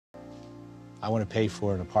I want to pay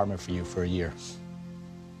for an apartment for you for a year.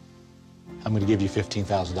 I'm going to give you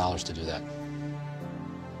 $15,000 to do that.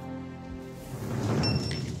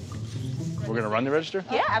 We're going to run the register?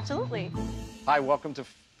 Yeah, absolutely. Hi, welcome to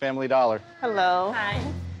Family Dollar. Hello. Hi.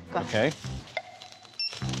 Go. Okay.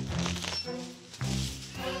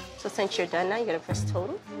 So since you're done now, you're gonna press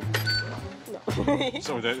total? No.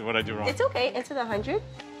 So what'd I do wrong? It's okay. Enter the 100.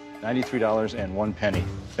 $93.01.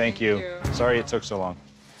 Thank you. Sorry it took so long.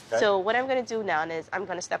 Okay. So what I'm gonna do now is I'm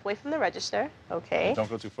gonna step away from the register. Okay. Don't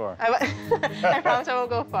go too far. I promise I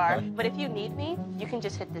won't go far. But if you need me, you can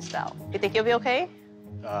just hit this bell. You think you'll be okay?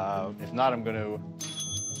 If not, I'm going to...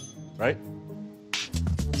 Right?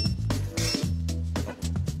 Oh.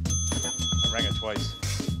 I rang it twice.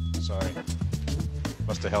 Sorry.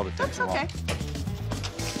 Must have held it too long. Okay.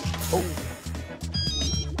 Oh.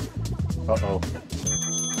 Uh-oh.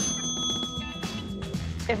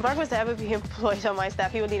 If Mark was to ever be employed on my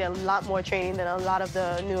staff, he would need a lot more training than a lot of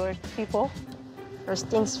the newer people. First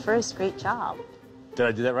things first, great job. Did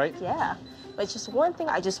I do that right? Yeah. But just one thing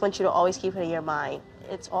I just want you to always keep in your mind.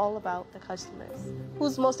 It's all about the customers.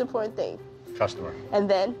 Who's the most important thing? Customer. And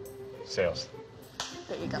then? Sales.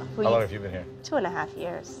 There you go. How long have you been here? 2.5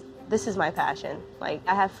 years. This is my passion. Like,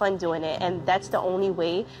 I have fun doing it, and that's the only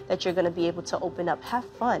way that you're gonna be able to open up. Have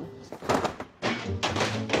fun.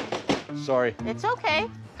 Sorry. It's okay.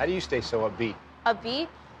 How do you stay so upbeat? Upbeat,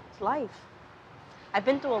 life. I've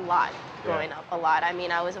been through a lot growing up, a lot. I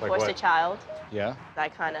mean, I was a foster child. Yeah? I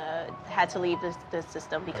kind of had to leave the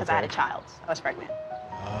system because I had a child. I was pregnant.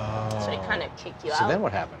 Oh. So they kind of kicked you out. So then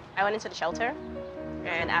what happened? I went into the shelter,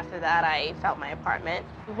 and after that, I found my apartment.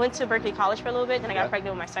 Went to Berkeley College for a little bit, then I got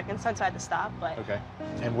pregnant with my second son, so I had to stop. But okay.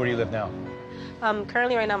 And where do you live now?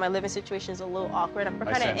 Currently, right now, my living situation is a little awkward. I'm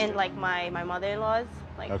kind of in like my mother-in-law's,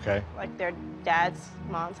 like their dad's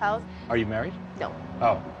mom's house. Are you married? No.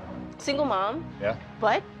 Oh. Single mom. Yeah.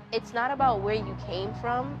 But it's not about where you came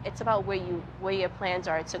from. It's about where your plans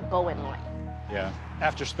are to go in life. Yeah.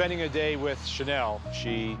 After spending a day with Chanel,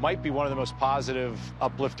 she might be one of the most positive,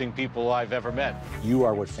 uplifting people I've ever met. You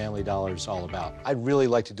are what Family Dollar is all about. I'd really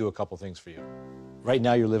like to do a couple things for you. Right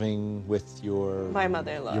now, you're living with my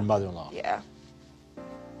mother-in-law. Your mother-in-law. Yeah.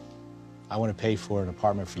 I want to pay for an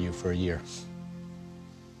apartment for you for a year.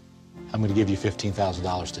 I'm going to give you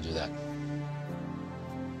 $15,000 to do that.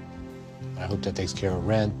 I hope that takes care of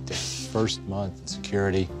rent, the first month, and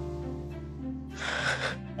security.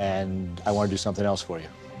 And I want to do something else for you.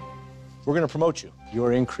 We're going to promote you.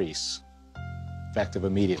 Your increase, effective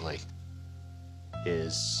immediately,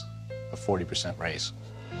 is a 40% raise.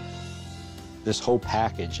 This whole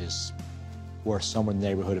package is worth somewhere in the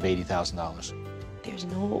neighborhood of $80,000. There's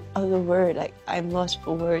no other word. I'm lost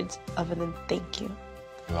for words other than thank you.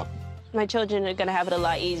 You're welcome. My children are going to have it a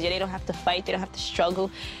lot easier. They don't have to fight. They don't have to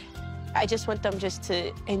struggle. I just want them just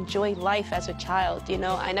to enjoy life as a child, you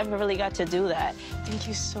know? I never really got to do that. Thank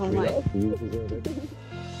you so much.